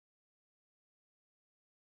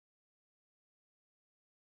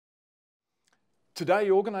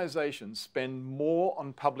Today, organisations spend more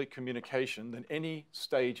on public communication than any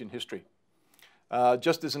stage in history.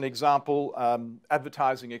 Just as an example,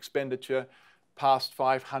 advertising expenditure passed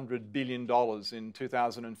 $500 billion in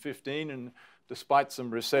 2015, and despite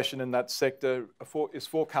some recession in that sector, is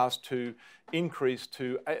forecast to increase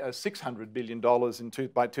to $600 billion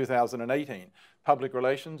by 2018. Public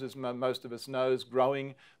relations, as most of us know, is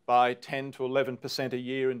growing by 10 to 11% a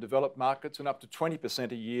year in developed markets and up to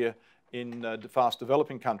 20% a year in fast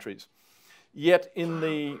developing countries. Yet in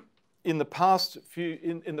the past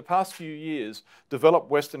few years, developed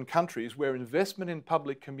Western countries where investment in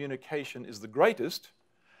public communication is the greatest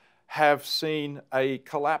have seen a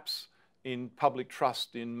collapse in public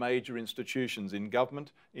trust in major institutions, in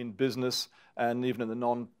government, in business, and even in the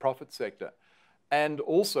non-profit sector. And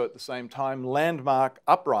also at the same time, landmark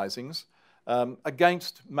uprisings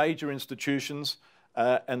against major institutions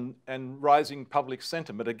and rising public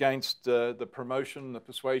sentiment against the promotion, the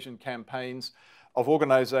persuasion campaigns of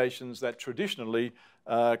organisations that traditionally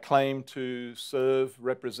claim to serve,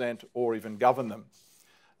 represent, or even govern them.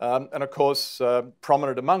 And of course,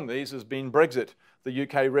 prominent among these has been Brexit, the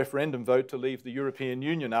UK referendum vote to leave the European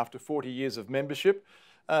Union after 40 years of membership,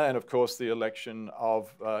 and of course the election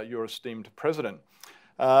of your esteemed president.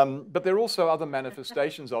 But there are also other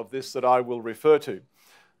manifestations of this that I will refer to.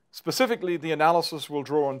 Specifically, the analysis will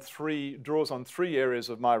draws on three areas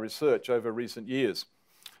of my research over recent years.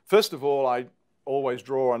 First of all, I always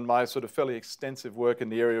draw on my sort of fairly extensive work in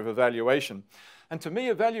the area of evaluation. And to me,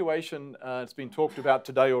 evaluation, it's been talked about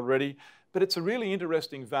today already, but it's a really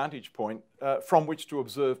interesting vantage point from which to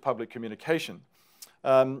observe public communication.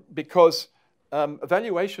 Because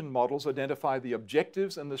evaluation models identify the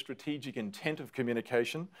objectives and the strategic intent of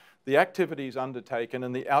communication, the activities undertaken,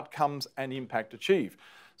 and the outcomes and impact achieved.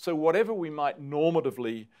 So whatever we might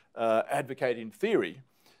normatively advocate in theory,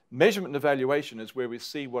 measurement and evaluation is where we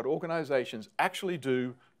see what organisations actually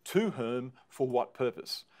do, to whom, for what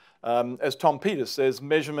purpose. As Tom Peters says,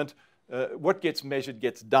 measurement, what gets measured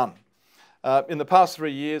gets done. In the past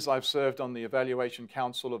 3 years, I've served on the Evaluation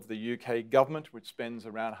Council of the UK government, which spends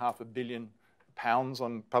around £500 million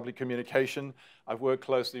on public communication. I've worked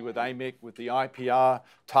closely with AMIC, with the IPR,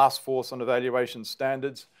 Task Force on Evaluation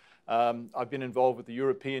Standards. I've been involved with the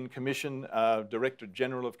European Commission, Director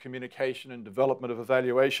General of Communication and Development of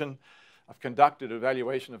Evaluation. I've conducted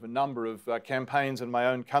evaluation of a number of campaigns in my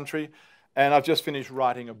own country, and I've just finished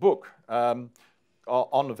writing a book on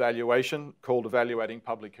evaluation called Evaluating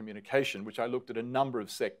Public Communication, which I looked at a number of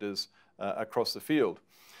sectors across the field.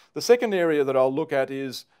 The second area that I'll look at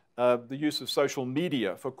is the use of social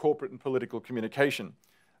media for corporate and political communication.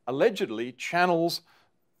 Allegedly, channels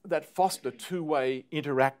that foster two-way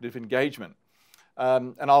interactive engagement.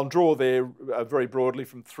 And I'll draw there very broadly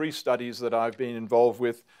from 3 studies that I've been involved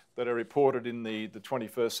with that are reported in the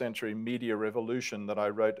 21st Century Media Revolution that I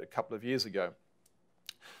wrote a couple of years ago.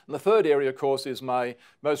 And the third area, of course, is my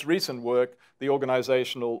most recent work, the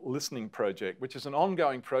Organisational Listening Project, which is an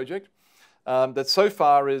ongoing project that so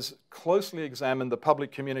far has closely examined the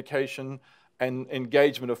public communication and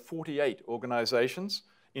engagement of 48 organisations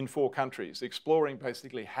in 4 countries, exploring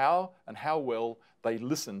basically how well they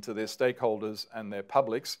listen to their stakeholders and their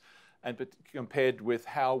publics, and compared with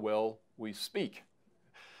how well we speak.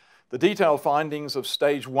 The detailed findings of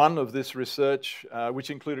stage 1 of this research, which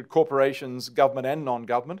included corporations, government and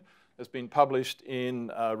non-government, has been published in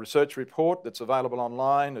a research report that's available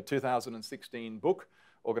online, a 2016 book,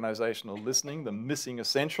 Organisational Listening, The Missing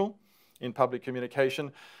Essential in Public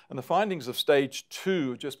Communication. And the findings of stage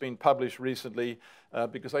 2 have just been published recently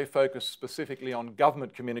because they focus specifically on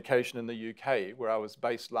government communication in the UK, where I was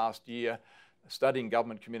based last year studying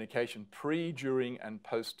government communication pre, during and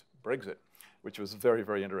post-Brexit, which was very,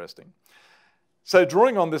 very interesting. So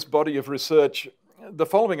drawing on this body of research, the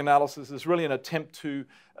following analysis is really an attempt to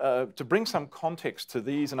bring some context to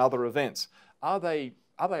these and other events. Are they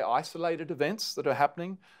isolated events that are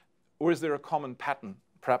happening, or is there a common pattern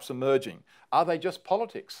perhaps emerging? Are they just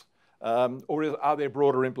politics, or are there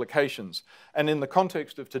broader implications? And in the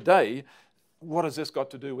context of today, what has this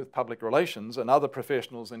got to do with public relations and other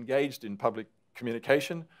professionals engaged in public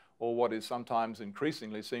communication, or what is sometimes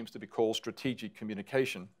increasingly seems to be called strategic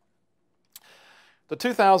communication? The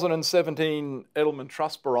 2017 Edelman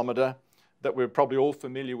Trust Barometer that we're probably all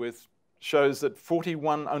familiar with shows that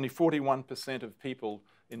only 41% of people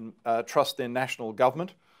trust their national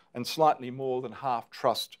government, and slightly more than half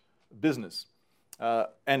trust business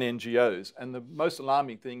and NGOs. And the most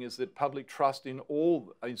alarming thing is that public trust in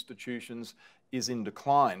all institutions is in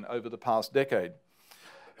decline over the past decade.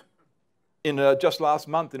 Just last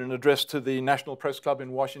month, in an address to the National Press Club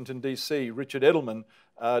in Washington, D.C., Richard Edelman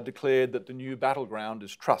declared that the new battleground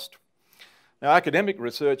is trust. Now, academic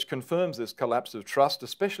research confirms this collapse of trust,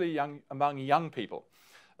 especially among young people.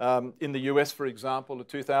 In the US, for example, a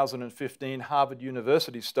 2015 Harvard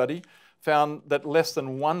University study found that less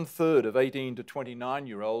than 1/3 of 18 to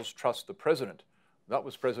 29-year-olds trust the president. That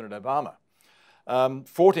was President Obama.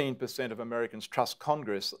 14% of Americans trust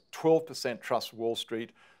Congress, 12% trust Wall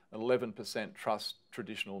Street, 11% trust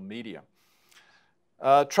traditional media.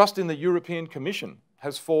 Trust in the European Commission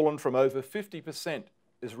has fallen from over 50%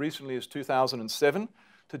 as recently as 2007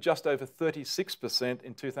 to just over 36%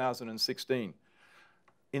 in 2016.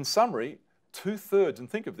 In summary, 2/3, and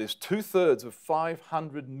think of this, 2/3 of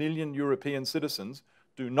 500 million European citizens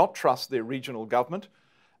do not trust their regional government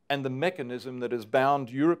and the mechanism that has bound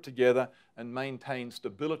Europe together and maintained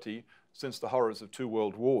stability since the horrors of 2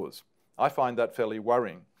 world wars. I find that fairly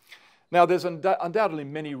worrying. Now, there's undoubtedly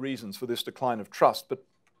many reasons for this decline of trust, but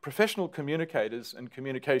professional communicators and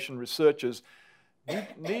communication researchers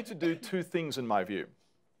need to do 2 things in my view.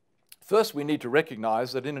 First, we need to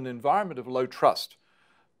recognize that in an environment of low trust,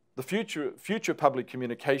 the future public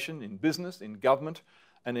communication in business, in government,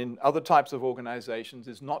 and in other types of organizations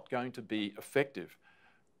is not going to be effective.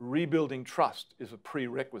 Rebuilding trust is a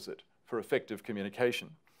prerequisite for effective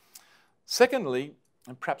communication. Secondly,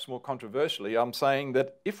 and perhaps more controversially, I'm saying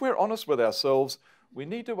that if we're honest with ourselves, we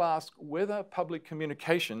need to ask whether public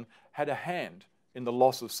communication had a hand in the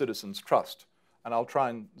loss of citizens' trust. And I'll try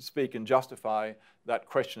and speak and justify that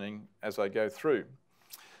questioning as I go through.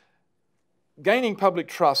 Gaining public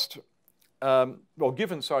trust, given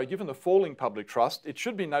the falling public trust, it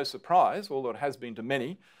should be no surprise, although it has been to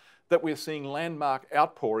many, that we're seeing landmark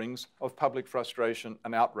outpourings of public frustration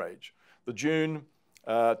and outrage. The June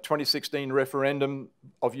 2016 referendum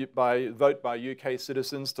vote by UK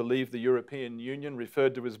citizens to leave the European Union,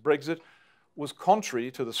 referred to as Brexit, was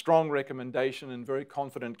contrary to the strong recommendation and very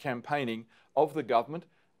confident campaigning of the government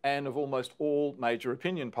and of almost all major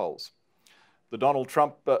opinion polls. The Donald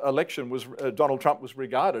Trump election was, Donald Trump was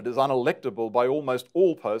regarded as unelectable by almost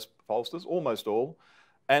all pollsters, almost all,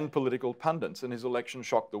 and political pundits, and his election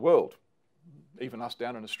shocked the world, even us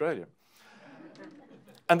down in Australia.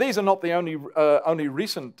 And these are not the only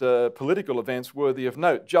recent political events worthy of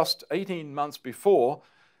note. Just 18 months before,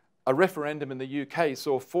 a referendum in the UK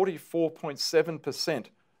saw 44.7%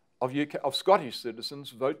 of Scottish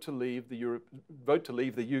citizens vote to leave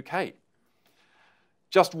the UK.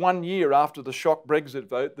 Just 1 year after the shock Brexit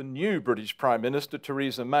vote, the new British Prime Minister,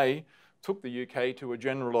 Theresa May, took the UK to a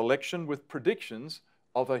general election with predictions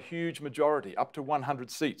of a huge majority, up to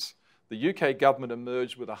 100 seats. The UK government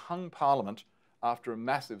emerged with a hung parliament after a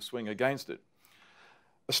massive swing against it.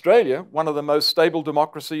 Australia, one of the most stable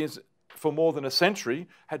democracies for more than a century,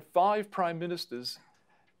 had 5 prime ministers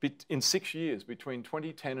in 6 years between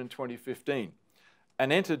 2010 and 2015,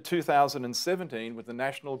 and entered 2017 with the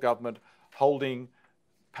national government holding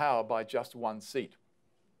power by just 1 seat.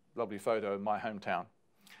 Lovely photo of my hometown.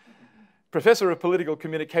 Professor of Political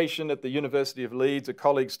Communication at the University of Leeds, a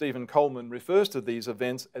colleague, Stephen Coleman, refers to these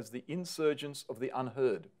events as the insurgence of the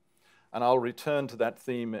unheard. And I'll return to that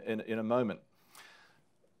theme in a moment.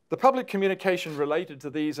 The public communication related to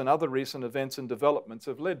these and other recent events and developments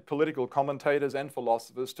have led political commentators and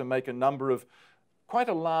philosophers to make a number of quite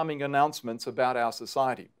alarming announcements about our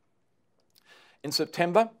society. In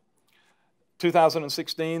September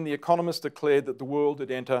 2016, The Economist declared that the world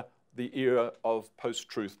had entered the era of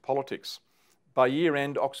post-truth politics. By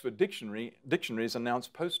year-end, Oxford Dictionaries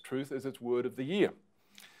announced post-truth as its word of the year.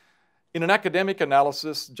 In an academic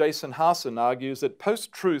analysis, Jason Harson argues that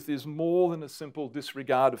post-truth is more than a simple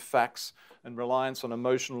disregard of facts and reliance on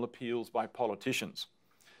emotional appeals by politicians.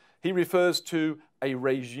 He refers to a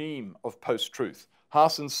regime of post-truth.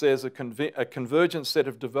 Harson says a convergent set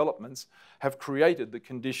of developments have created the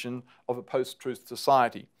condition of a post-truth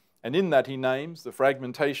society. And in that he names the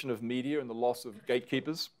fragmentation of media and the loss of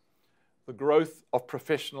gatekeepers, the growth of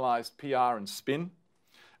professionalized PR and spin,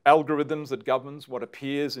 algorithms that governs what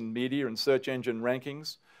appears in media and search engine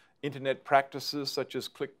rankings, internet practices such as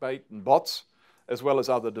clickbait and bots, as well as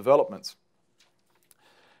other developments.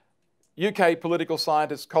 UK political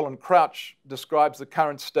scientist Colin Crouch describes the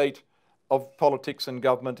current state of politics and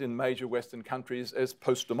government in major Western countries as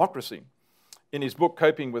post-democracy. In his book,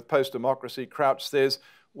 Coping with Post-Democracy, Crouch says,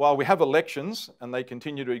 while we have elections and they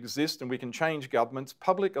continue to exist and we can change governments,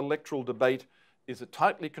 public electoral debate is a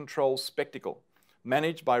tightly controlled spectacle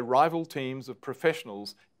managed by rival teams of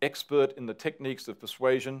professionals expert in the techniques of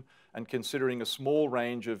persuasion and considering a small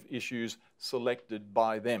range of issues selected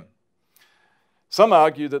by them. Some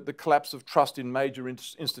argue that the collapse of trust in major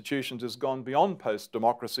institutions has gone beyond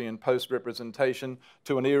post-democracy and post-representation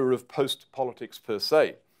to an era of post-politics per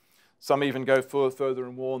se. Some even go further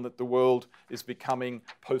and warn that the world is becoming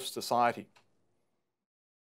post-society.